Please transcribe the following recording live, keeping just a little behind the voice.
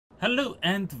Hello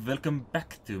and welcome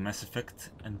back to Mass Effect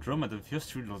Andromeda with your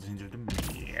street loads into the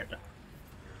mid.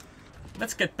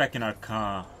 Let's get back in our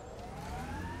car.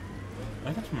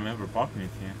 I don't remember parking it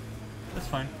here. That's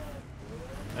fine.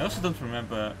 I also don't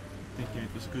remember thinking it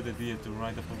was a good idea to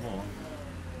ride up a wall.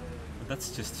 But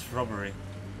that's just shrubbery.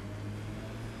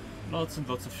 Lots and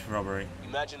lots of shrubbery.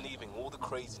 Imagine leaving all the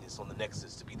craziness on the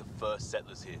Nexus to be the first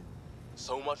settlers here.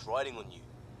 So much riding on you,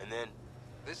 and then...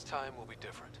 This time will be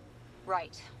different.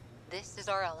 Right. This is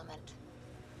our element.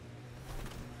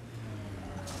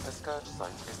 A scourge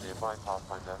site is nearby,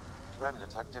 Pathfinder.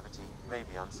 Remnant activity may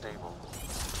be unstable.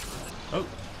 Oh!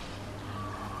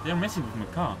 They're messing with my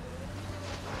car.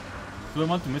 Do I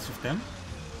want to mess with them?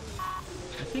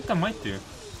 I think I might do.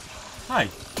 Hi!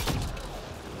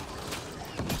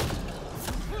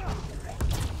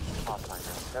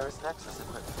 Pathfinder, there is Nexus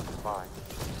equipment nearby.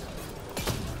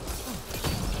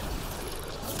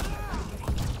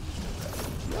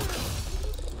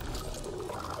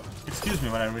 Excuse me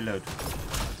while I reload.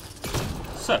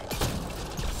 Sir!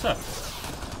 Sir!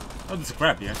 Oh, there's a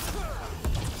crab here.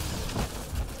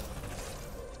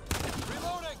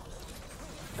 Reloading.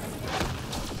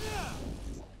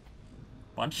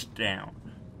 Punch down.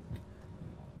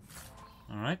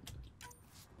 Alright.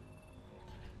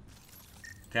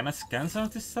 Can I scan some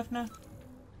of this stuff now?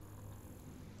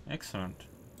 Excellent.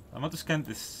 I want to scan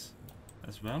this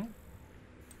as well.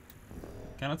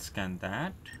 Cannot scan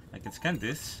that. I can scan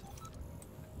this.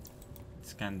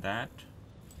 Scan that.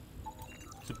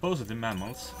 Supposedly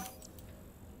mammals.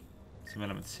 Some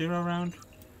element 0 around.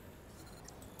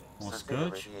 More Severe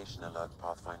scourge. radiation alert,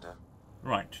 Pathfinder.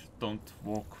 Right, don't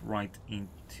walk right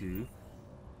into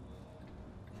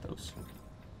those.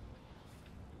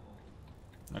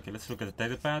 Okay, let's look at the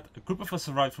datapad. A group of us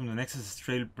arrived from the Nexus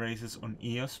trailblazers on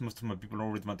EOS. Most of my people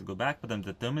already want to go back, but I'm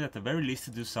determined at the very least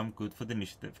to do some good for the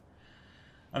initiative.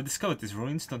 I've discovered these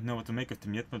ruins, don't know what to make of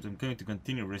them yet, but I'm going to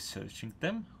continue researching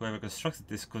them. Whoever constructed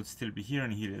this could still be here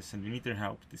and heal us, and we need their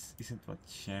help. This isn't what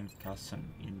Chen Kassan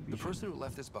envisioned. The person who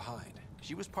left this behind,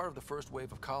 she was part of the first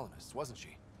wave of colonists, wasn't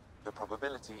she? The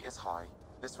probability is high.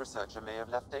 This researcher may have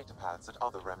left data pads at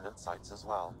other Remnant sites as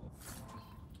well.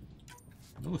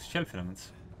 Ooh, shelf elements.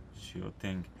 Sure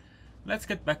thing. Let's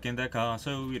get back in the car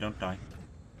so we don't die.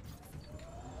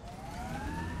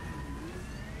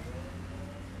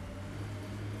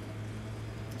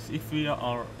 If we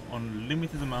are on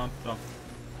limited amount of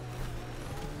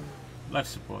life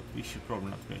support, we should probably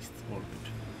not waste all of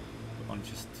it on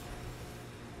just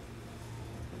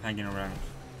hanging around.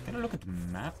 Can I look at the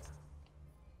map?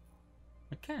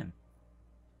 I can.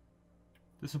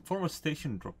 There's some forward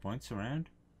station drop points around.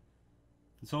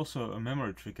 There's also a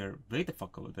memory trigger way the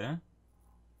fuck over there.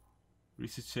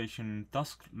 Research station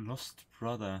Dusk Lost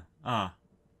Brother. Ah.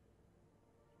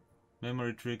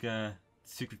 Memory trigger,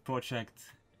 secret project,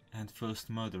 and first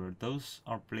murderer. Those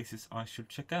are places I should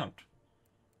check out.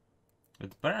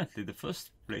 But apparently the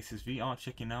first places we are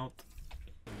checking out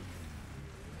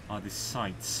are the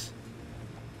sites.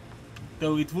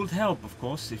 Though it would help, of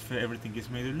course, if everything is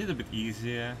made a little bit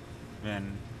easier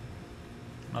when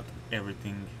not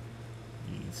everything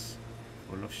is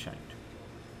full of shite.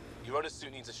 Your other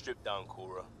suit needs a strip down,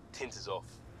 Cora. Tint is off.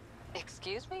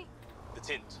 Excuse me? The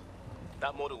tint.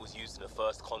 That model was used in the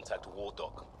first contact war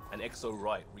doc, and Exo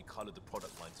Wright recolored the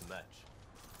product line to match.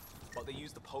 But they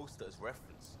used the poster as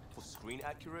reference. For screen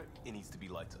accurate, it needs to be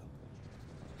lighter.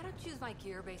 I don't choose my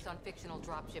gear based on fictional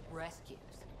dropship rescues.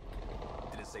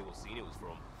 Didn't say what scene it was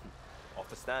from. Off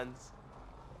the stands.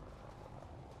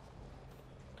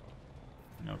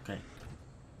 Okay.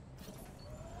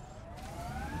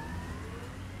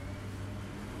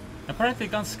 Apparently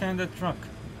can't scan that truck.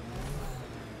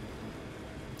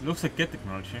 It looks like Get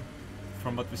technology,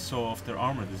 from what we saw of their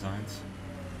armor designs.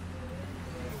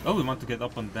 Oh, we want to get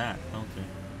up on that, don't we?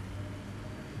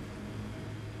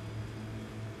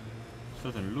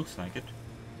 Certainly looks like it.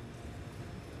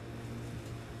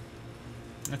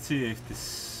 Let's see if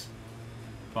this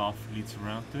path leads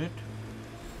around to it.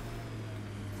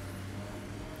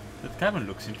 That cabin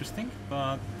looks interesting,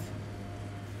 but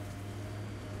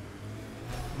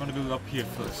I'm gonna go up here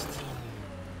first.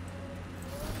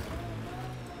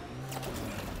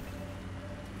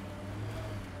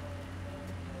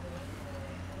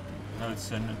 Now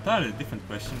it's an entirely different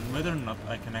question whether or not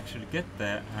I can actually get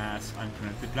there as I'm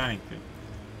currently planning to.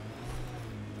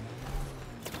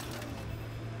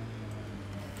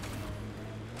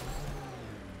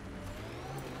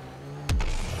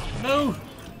 No!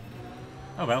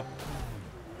 Oh well.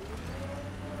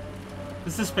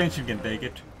 The suspension can take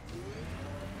it.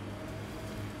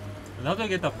 But how do I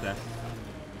get up there?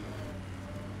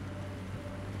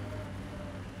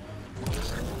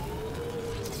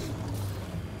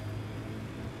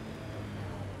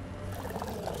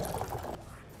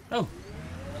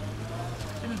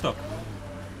 dog.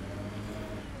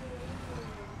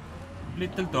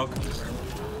 Little dog.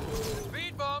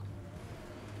 Speed bump.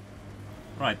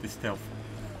 Right, this stealth.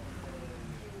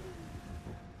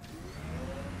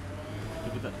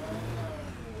 Look at that.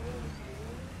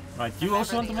 Right, you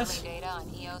also want to mess? Data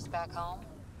on EOS back home?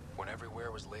 When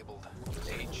everywhere was labeled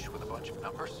H with a bunch of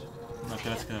numbers. Okay,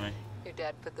 let's get away. Your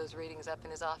dad put those readings up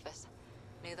in his office.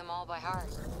 Knew them all by heart.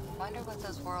 Wonder what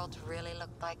those worlds really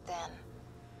looked like then.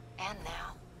 And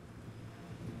now.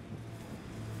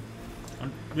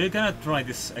 And we're gonna try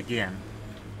this again.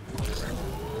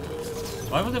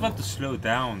 Why would I want to slow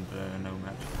down the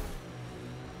Nomad?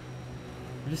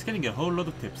 I'm just getting a whole lot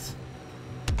of tips.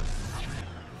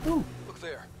 Ooh. Look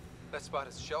there. That spot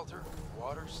is shelter,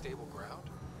 water, stable ground.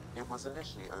 It was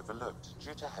initially overlooked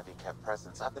due to heavy kept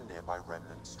presence at the nearby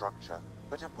Remnant structure,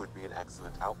 but it would be an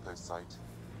excellent outpost site.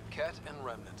 Ket and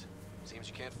Remnant. Seems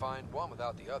you can't find one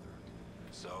without the other.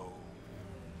 So...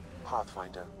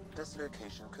 Pathfinder, this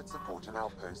location could support an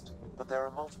outpost, but there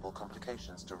are multiple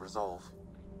complications to resolve.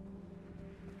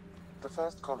 The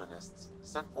first colonists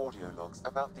sent audio logs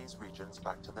about these regions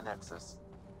back to the Nexus.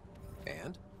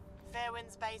 And?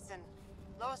 Fairwinds Basin.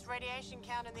 Lowest radiation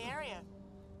count in the area.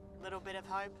 Little bit of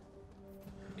hope.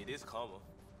 It is calmer.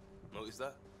 Notice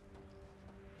that?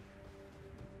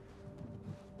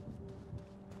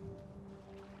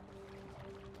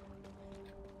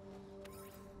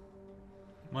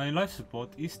 My life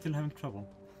support is still having trouble.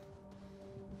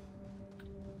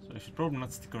 So I should probably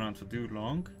not stick around for too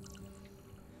long.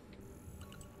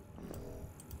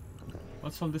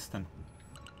 What's all this then?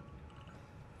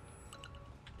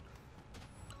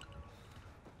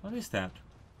 What is that?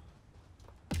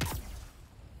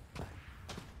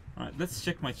 Alright, let's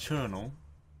check my journal.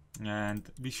 And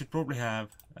we should probably have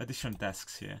additional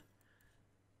tasks here.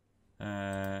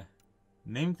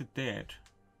 Name the dead.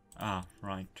 Ah,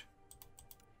 right.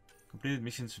 Completed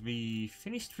missions. We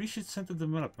finished Research Center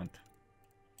development.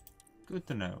 Good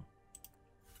to know.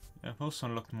 I've also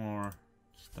unlocked more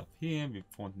stuff here. We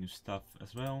found new stuff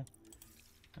as well.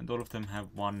 And all of them have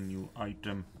one new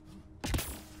item.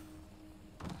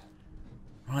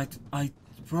 Right, I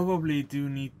probably do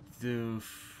need to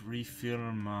refill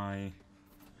my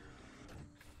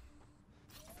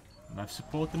life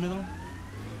support a little.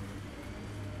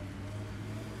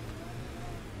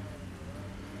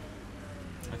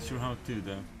 Not sure how to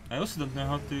though. I also don't know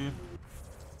how to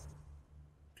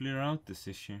clear out this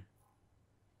issue.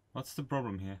 What's the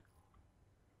problem here?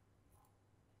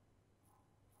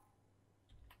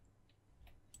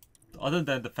 Other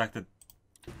than the fact that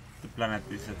the planet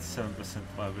is at 7%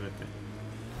 viability.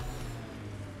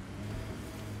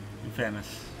 In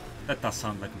fairness, that does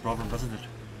sound like a problem, doesn't it?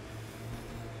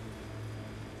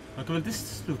 Okay, well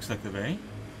this looks like the way.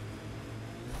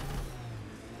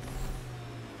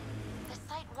 The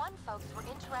Site 1 folks were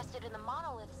interested in the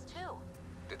monoliths too.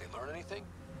 Did they learn anything?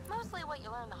 Mostly what you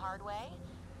learn the hard way.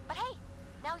 But hey,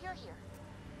 now you're here.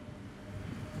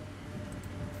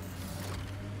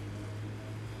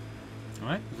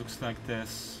 Alright, looks like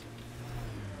there's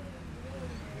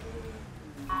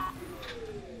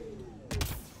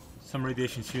some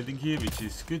radiation shielding here, which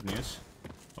is good news.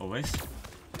 Always.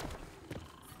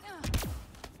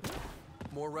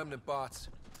 More Remnant bots.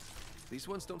 These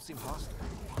ones don't seem hostile.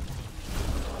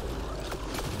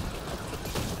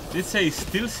 Did it say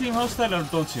still seem hostile or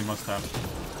don't seem hostile?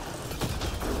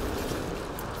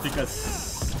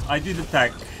 Because I did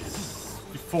attack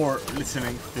before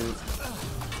listening to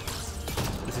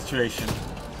the situation.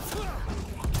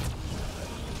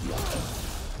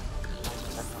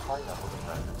 At the high level of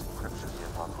Remnant encryption here,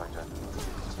 Pathfinder.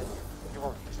 Continue. You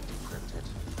will need to decrypt it.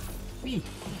 Me?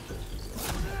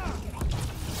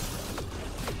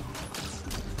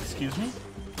 Excuse me?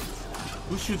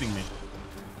 Who's shooting me?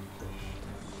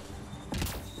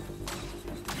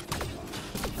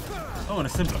 Oh, an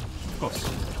assembler, of course.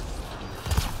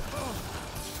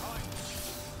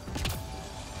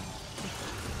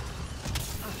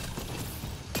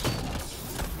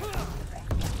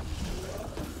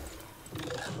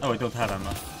 Oh, I don't have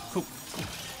ammo. Cool.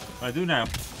 What I do now?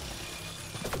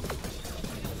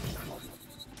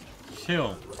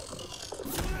 Chill.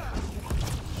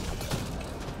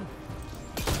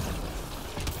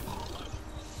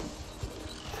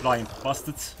 Blind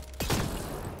bastards.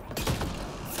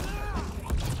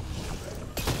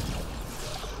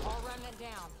 All Remnant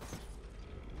down.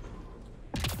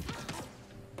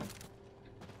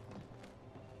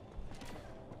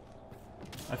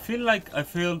 I feel like I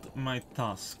failed my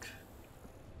task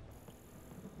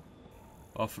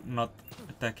of not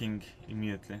attacking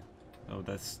immediately. Oh,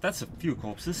 that's a few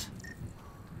corpses.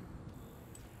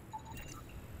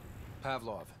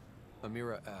 Pavlov.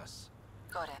 Amira S.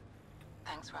 Got it.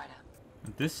 Thanks, Ryder.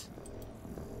 And this?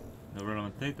 No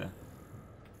relevant data.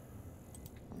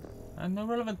 And no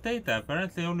relevant data.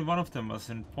 Apparently only one of them was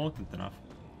important enough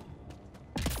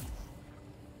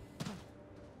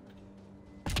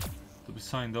to be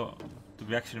signed off, to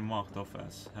be actually marked off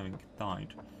as having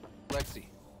died. Lexi,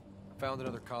 found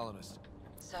another colonist.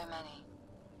 So many.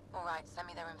 Alright, send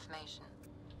me their information.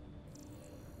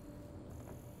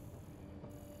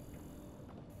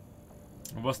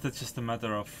 Or was that just a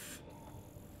matter of...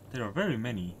 There are very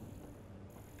many.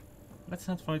 Let's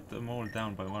not write them all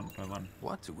down by one by one.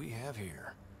 What do we have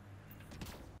here?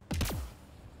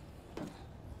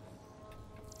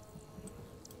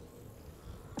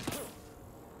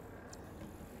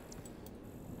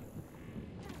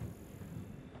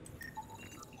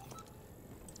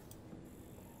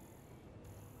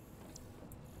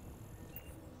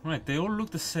 Right, they all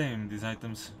look the same, these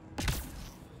items.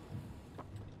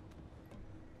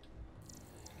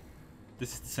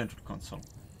 This is the central console.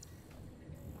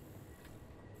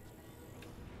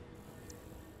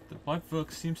 The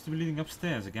pipework seems to be leading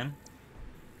upstairs again.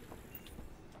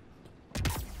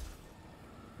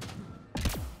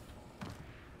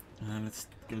 Let's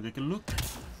go take a look.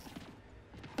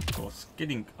 Of course,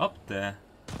 getting up there,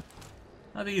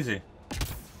 not easy.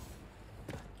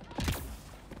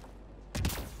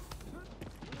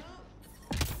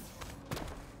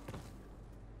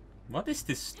 What is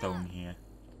this stone here?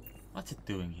 What's it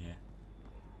doing here?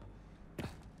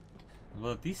 What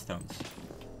are these stones?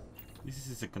 This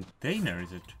is a container,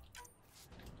 is it?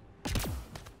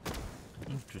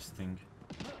 Interesting.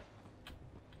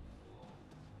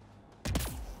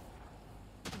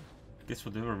 Guess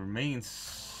whatever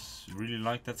remains really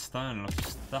like that style of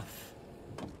stuff.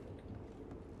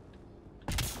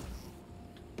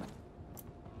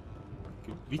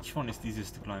 Okay, which one is the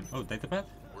easiest to climb? Oh, datapad?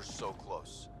 We're so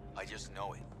close. I just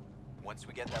know it. Once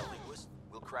we get that linguist,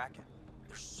 we'll crack it.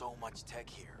 There's so much tech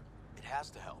here. It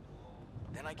has to help.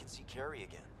 Then I can see Carrie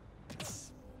again.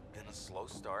 It's been a slow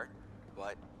start,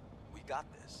 but we got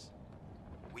this.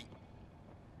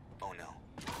 Oh no.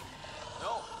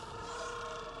 No!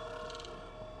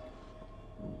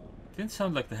 Didn't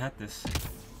sound like they had this.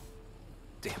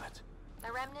 Damn it.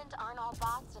 The Remnant aren't all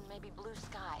bots and maybe blue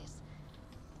skies.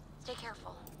 Stay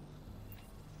careful.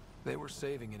 They were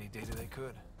saving any data they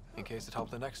could, in case it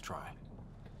helped the next try.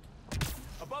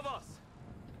 Above us!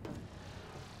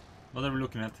 What are we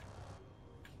looking at?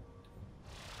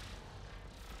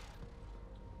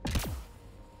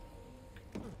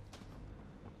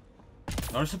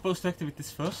 Are we supposed to activate this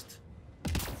first?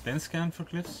 Then scan for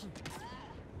cliffs?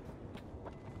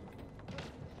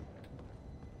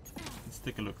 Let's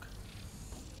take a look.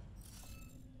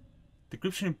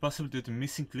 Decryption impossible due to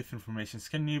missing cliff information.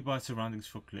 Scan nearby surroundings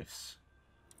for cliffs.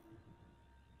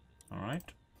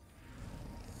 Alright.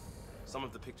 Some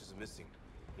of the pictures are missing.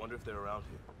 Wonder if they're around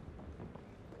here.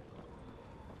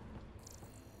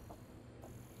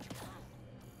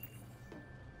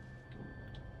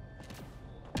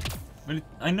 Well,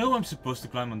 I know I'm supposed to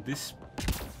climb on this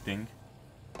thing.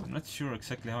 I'm not sure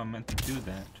exactly how I'm meant to do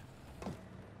that.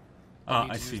 Ah,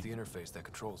 I see. Use the interface that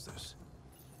controls this.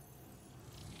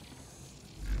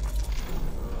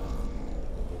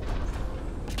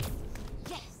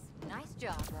 Yes! Nice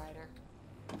job, Ryder.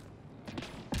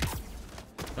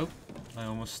 Oh, I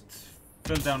almost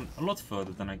fell down a lot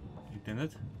further than I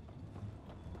intended.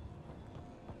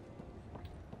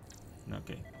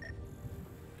 Okay.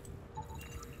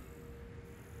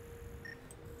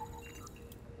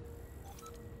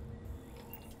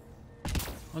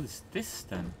 What is this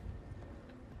then?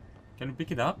 Can we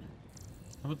pick it up?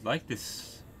 I would like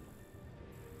this.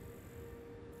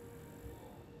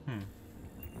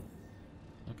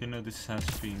 Okay, no, this has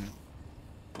been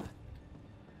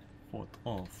fought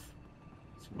off,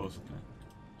 supposedly.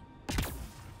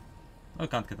 I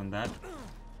can't get on that.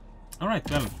 Alright,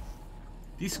 well,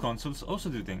 these consoles also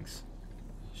do things.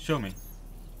 Show me.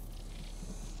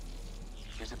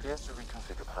 It appears to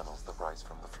reconfigure panels that rise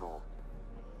from the floor.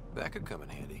 That could come in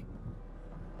handy.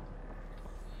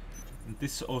 And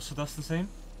this also does the same.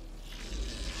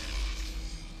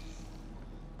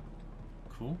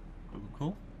 Cool, cool,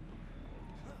 cool.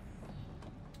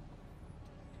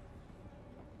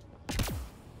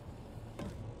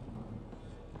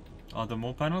 Are there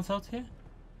more panels out here?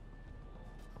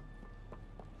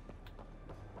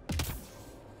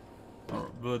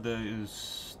 Or were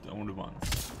those the only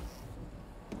ones?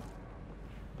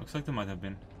 Looks like there might have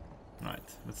been.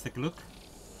 Right, let's take a look.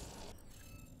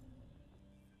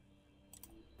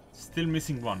 Still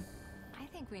missing one. I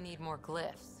think we need more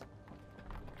glyphs.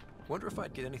 Wonder if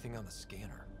I'd get anything on the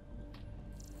scanner.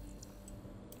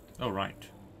 Oh, right.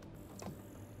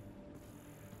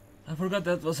 I forgot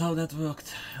that was how that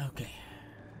worked. Okay.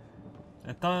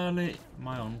 Entirely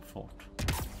my own fault.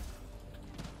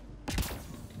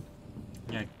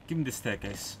 Yeah, give me the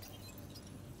staircase.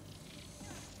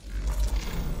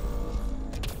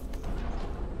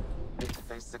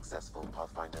 Interface successful,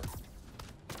 Pathfinder.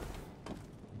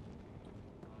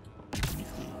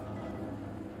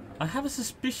 I have a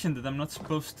suspicion that I'm not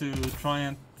supposed to try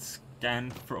and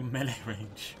scan from melee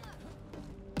range,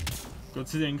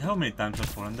 considering how many times I've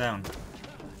fallen down.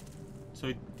 So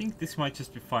I think this might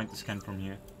just be fine to scan from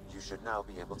here. You should now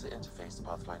be able to interface,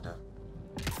 Pathfinder.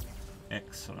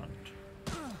 Excellent.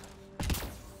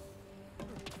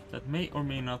 That may or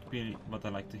may not be what I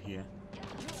like to hear.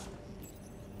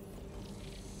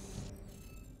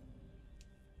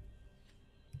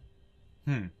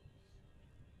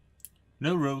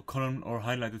 No row, column, or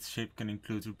highlighted shape can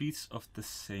include repeats of the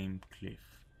same cliff.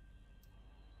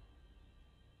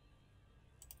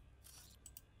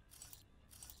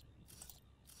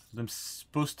 I'm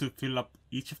supposed to fill up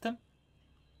each of them?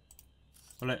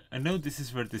 Well, I know this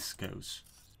is where this goes.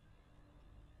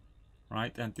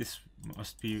 Right, and this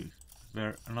must be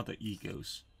where another E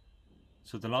goes.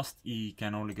 So the last E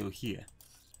can only go here.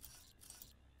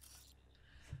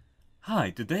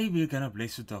 Hi, today we're gonna play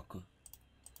Sudoku.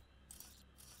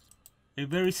 A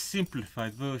very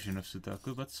simplified version of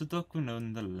Sudoku, but Sudoku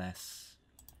nonetheless.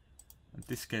 And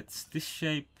this gets this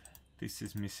shape, this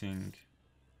is missing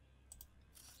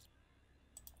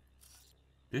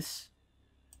this,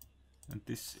 and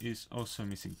this is also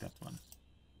missing that one,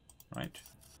 right?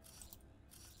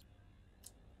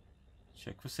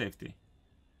 Check for safety.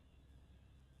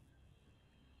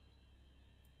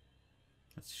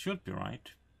 That should be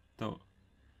right, though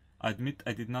I admit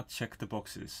I did not check the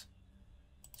boxes.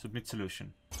 Submit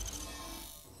solution.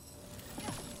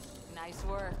 Nice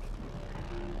work.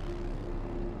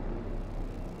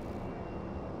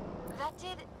 That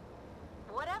did...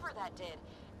 whatever that did.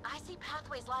 I see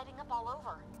pathways lighting up all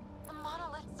over. The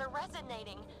monoliths are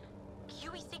resonating.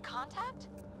 QEC contact?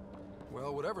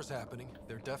 Well, whatever's happening,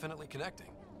 they're definitely connecting.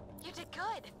 You did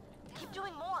good. Keep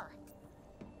doing more.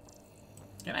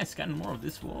 Can I scan more of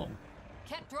this wall?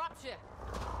 Can't drop ship.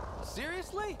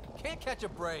 Seriously? Can't catch a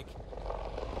break.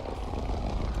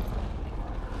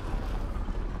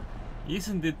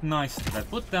 Isn't it nice that I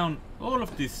put down all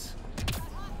of these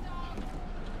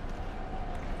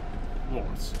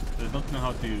walls that I don't know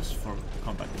how to use for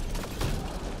combat?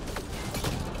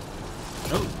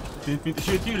 Oh, didn't mean to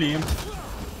shoot you, Liam.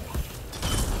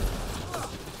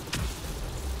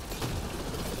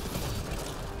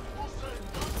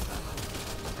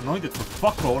 Anointed for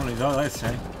fuck all is all I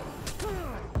say.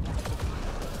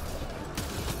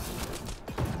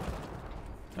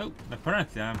 Oh,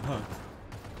 apparently I'm hurt.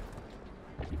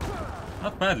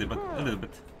 Not badly, but a little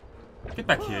bit. Get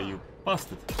back here, you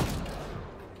bastard.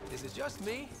 Is it just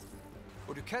me?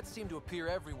 Or do Kets seem to appear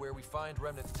everywhere we find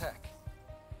Remnant's tech?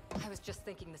 I was just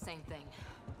thinking the same thing.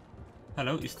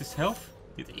 Hello, is this health?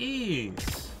 It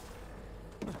is.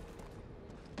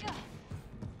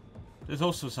 There's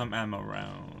also some ammo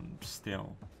around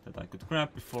still that I could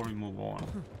grab before we move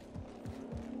on.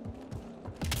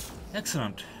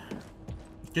 Excellent.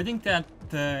 Getting that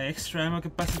extra ammo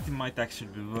capacity might actually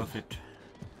be worth it,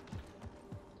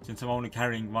 since I'm only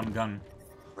carrying one gun.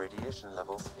 Radiation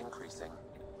levels increasing.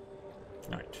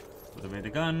 Right, put away the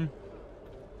gun,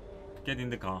 get in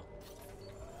the car.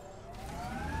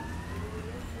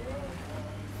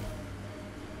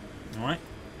 Alright,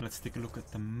 let's take a look at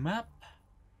the map.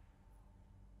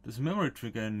 There's a memory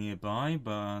trigger nearby,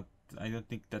 but I don't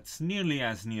think that's nearly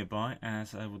as nearby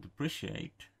as I would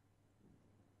appreciate.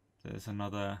 There's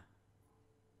another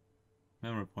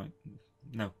memory point.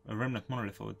 No, a remnant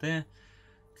monolith over there.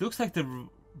 It looks like the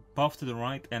path to the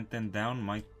right and then down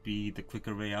might be the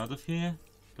quicker way out of here,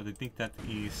 but I think that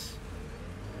is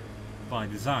by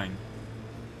design.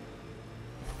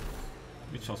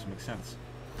 Which also makes sense.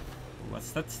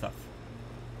 What's that stuff?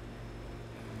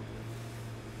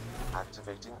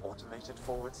 Activating automated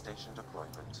forward station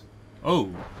deployment.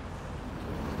 Oh!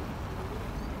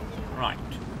 Right.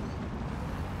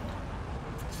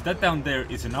 So that down there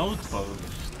is an outpost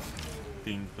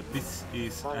thing, but this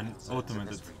is an Violence zones in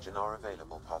automated... this region are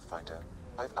available, Pathfinder.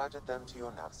 I've added them to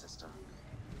your nav system.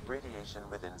 Radiation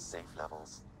within safe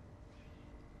levels.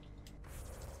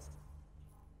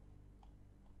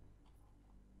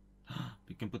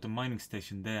 We can put a mining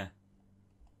station there.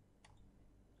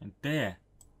 And there.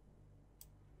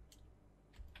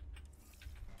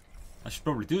 I should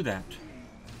probably do that.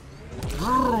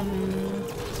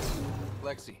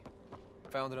 Lexi,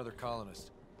 found another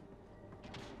colonist.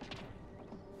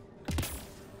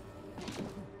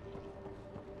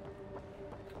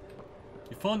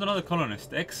 found another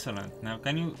colonist. Excellent. Now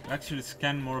can you actually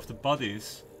scan more of the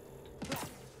bodies?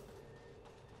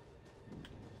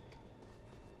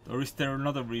 Or is there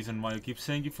another reason why you keep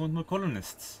saying you found more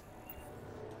colonists?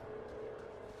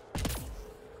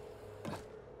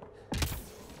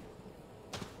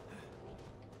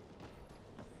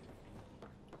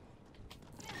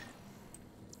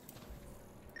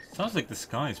 Sounds like the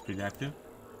sky is pretty active.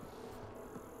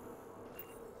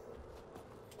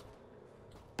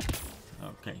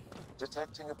 Okay.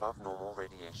 Detecting above normal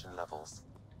radiation levels.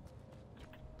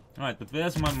 Alright, but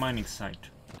where's my mining site?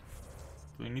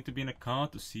 Do I need to be in a car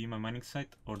to see my mining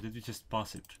site, or did we just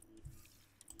pass it?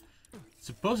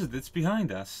 Suppose it's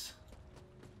behind us.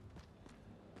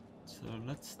 So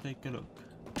let's take a look.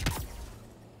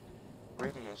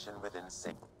 Radiation within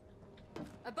 6.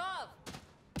 Above!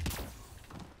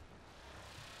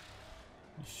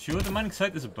 Sure, the mining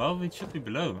site is above, it should be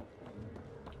below.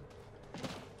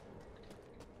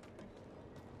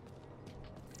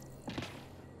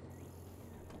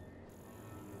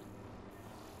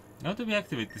 How do we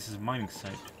activate this as a mining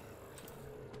site?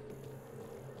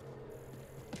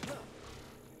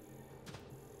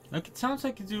 Like, it sounds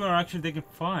like you are actually taking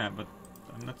fire, but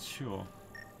I'm not sure.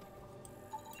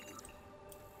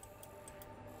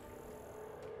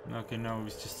 Okay, now we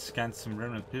just scanned some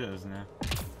remnant pillars now.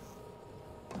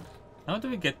 How do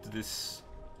we get to this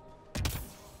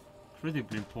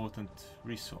incredibly important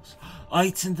resource? Ah,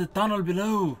 it's in the tunnel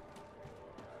below!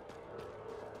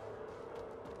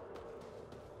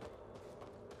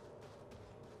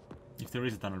 If there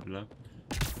is a tunnel below.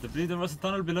 But I believe there was a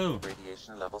tunnel below.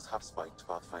 Radiation levels have spiked,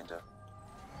 Pathfinder.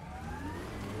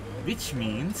 Which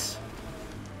means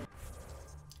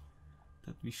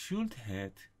that we should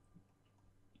head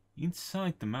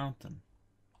inside the mountain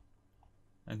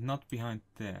and not behind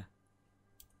there.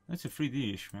 That's a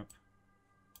 3D-ish map.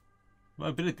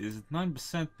 Viability is at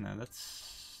 9% now.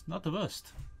 That's not the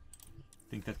worst. I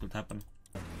think that could happen.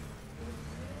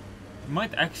 We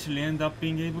might actually end up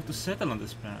being able to settle on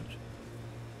this planet.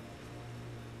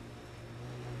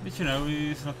 Which, you know,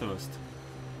 is not the worst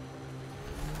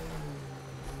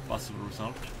possible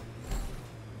result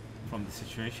from the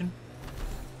situation.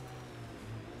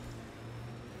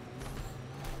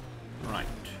 Right.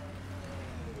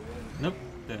 Nope,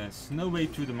 there's no way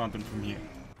through the mountain from here.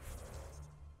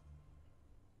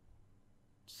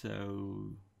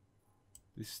 So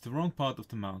this is the wrong part of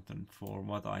the mountain for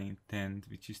what I intend,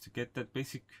 which is to get that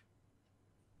basic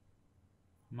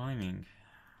mining.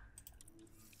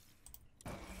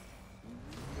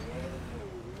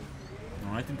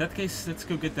 Alright, in that case, let's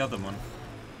go get the other one.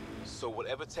 So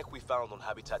whatever tech we found on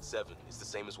Habitat 7 is the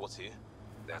same as what's here?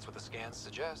 That's what the scans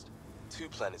suggest. 2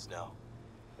 planets now.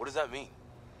 What does that mean?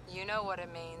 You know what it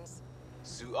means.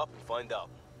 Suit up and find out.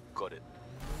 Got it.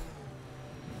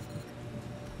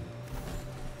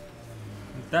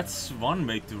 That's one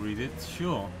way to read it,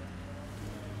 sure.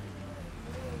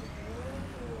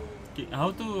 Okay,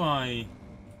 how do I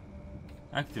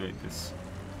activate this?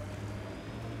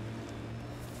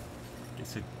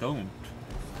 Guess I don't.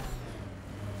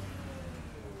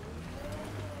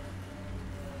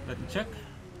 Let me check.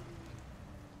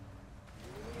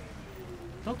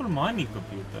 Local mining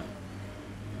computer.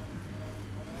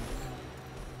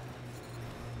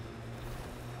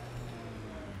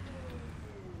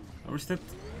 Or is that...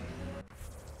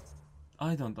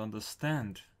 I don't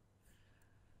understand.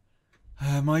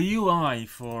 My UI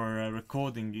for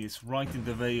recording is right in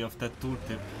the way of that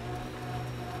tooltip.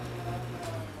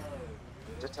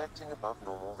 Detecting above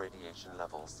normal radiation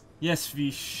levels. Yes, we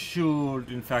should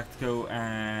in fact go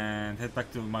and head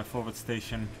back to my forward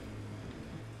station.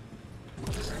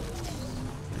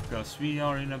 Because we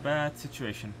are in a bad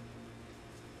situation.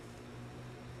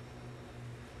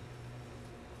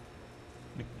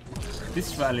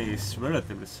 This valley is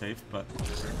relatively safe, but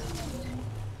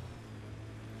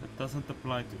that doesn't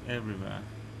apply to everywhere.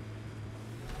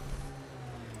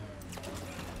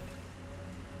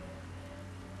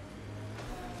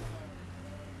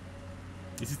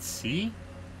 Is it C?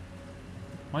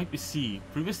 Might be C.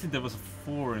 Previously there was a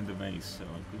 4 in the maze, so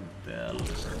I couldn't tell.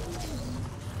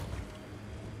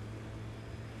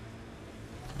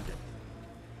 Okay.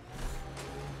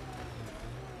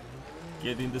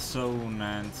 Get in the zone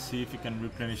and see if you can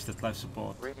replenish that life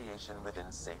support. Radiation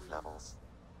within safe levels.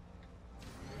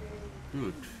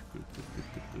 Good,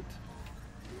 good.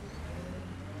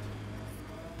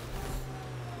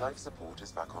 Life support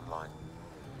is back online.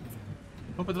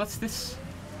 Oh, but what's this?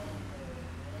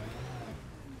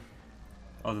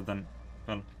 Other than,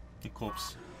 well, a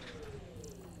corpse.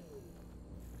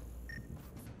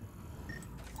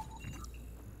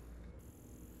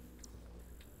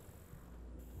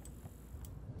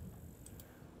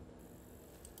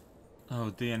 Oh,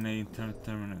 DNA internal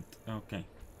Remnant. Okay.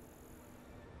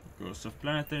 Ghost of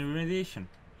planetary radiation.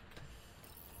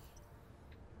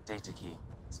 Data key.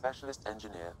 Specialist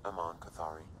engineer Aman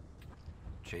Kothari.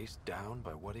 Chased down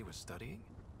by what he was studying?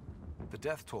 The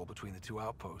death toll between the two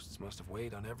outposts must have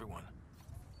weighed on everyone.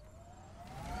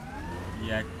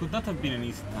 Yeah, could not have been an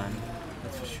easy time,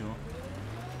 that's for sure.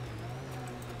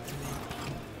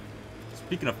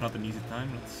 Speaking of not an easy time,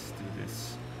 let's do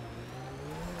this.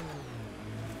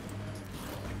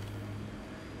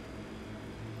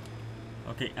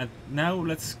 Okay, and now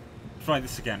let's try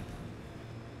this again.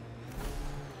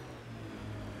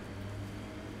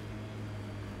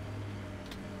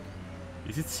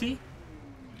 Is it C?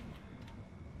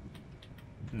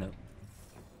 No.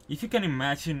 If you can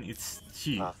imagine, it's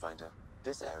G. Pathfinder,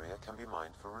 this area can be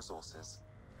mined for resources.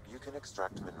 You can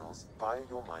extract minerals via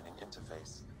your mining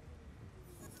interface.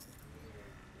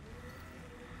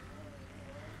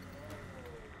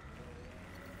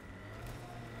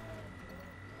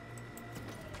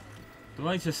 Do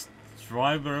I just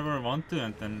drive wherever I want to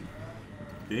and then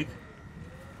dig?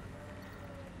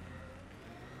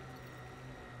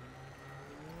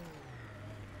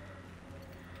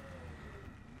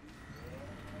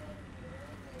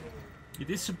 It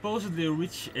is supposedly a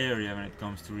rich area when it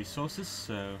comes to resources,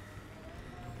 so...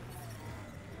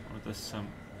 Or there's some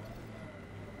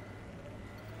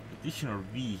additional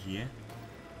V here.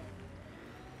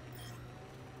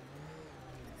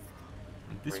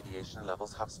 And this, Radiation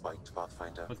levels have spiked,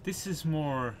 Pathfinder. but this is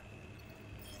more...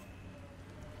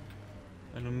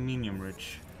 aluminium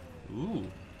rich. Ooh.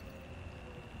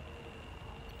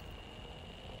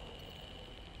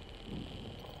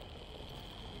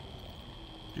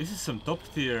 This is some top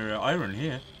tier iron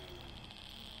here.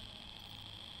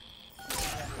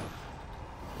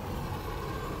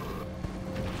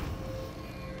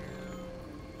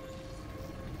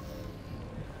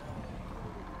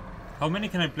 How many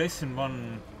can I place in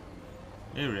one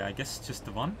area? I guess just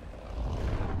the one.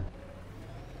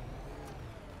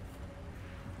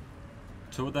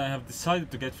 So what I have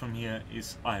decided to get from here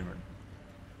is iron.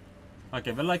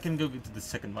 Okay, well I can go to the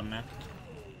second one now.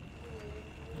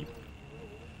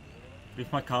 With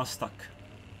my car stuck.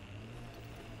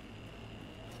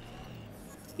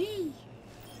 Whee!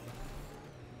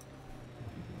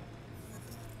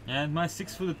 And my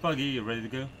 6-footed buggy ready to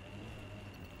go.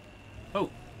 Oh,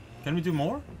 can we do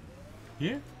more?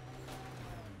 Here?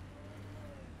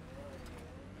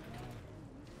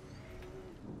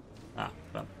 Ah,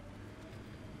 well.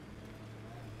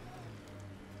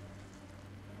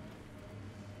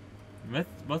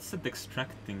 What's that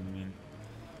extracting mean?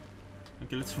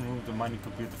 Okay, let's remove the mining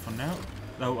computer for now.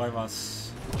 Though I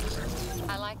was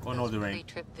I like on those all the rain.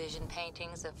 pre-trip vision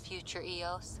paintings of future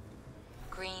Eos.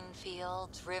 Green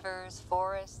fields, rivers,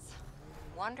 forests.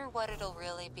 Wonder what it'll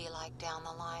really be like down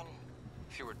the line.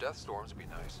 Fewer death storms would be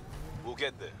nice. We'll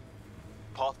get there.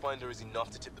 Pathfinder is enough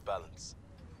to tip the balance.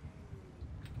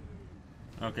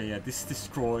 Okay, yeah, this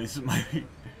destroys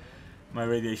my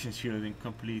radiation shielding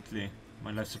completely.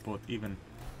 My life support even.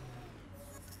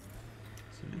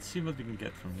 So let's see what we can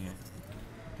get from here.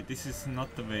 Okay, this is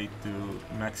not the way to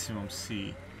maximum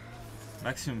C.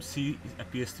 Maximum C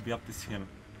appears to be up this hill.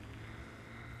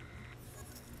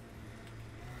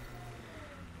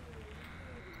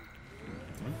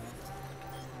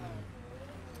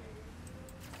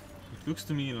 It looks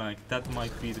to me like that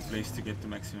might be the place to get to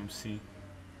maximum C.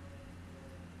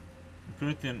 I'm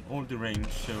currently in all the range,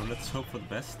 so let's hope for the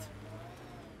best.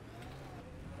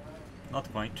 Not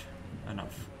quite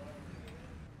enough.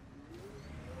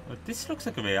 But this looks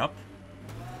like a way up.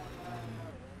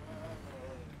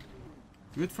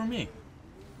 Good for me.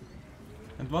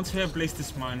 And once we have placed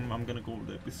this mine, I'm gonna call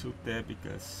the episode there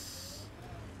because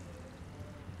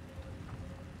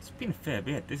it's been a fair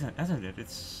bit, hasn't it?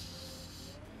 It's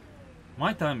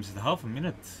my time is at half a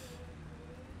minute.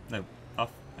 No,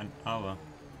 half an hour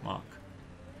mark.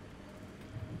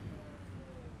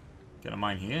 Can I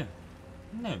mine here?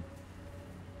 No.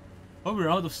 Oh, we're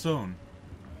out of zone.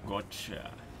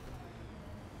 Gotcha.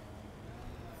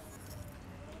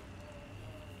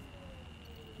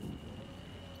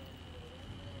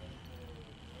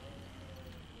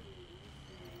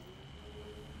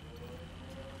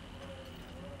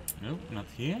 Nope, not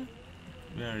here.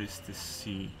 Where is the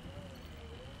sea?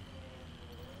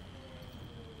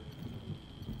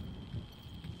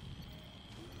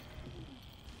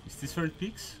 Is this where it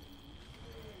peaks?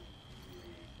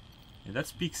 Yeah,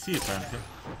 that's peak C apparently.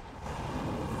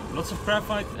 Lots of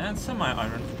graphite and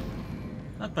semi-iron.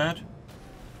 Not bad.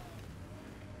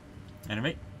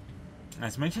 Anyway,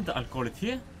 as mentioned, I'll call it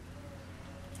here.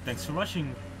 Thanks for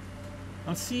watching.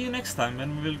 I'll see you next time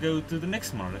when we will go to the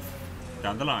next monolith.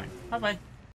 down the line. Bye bye.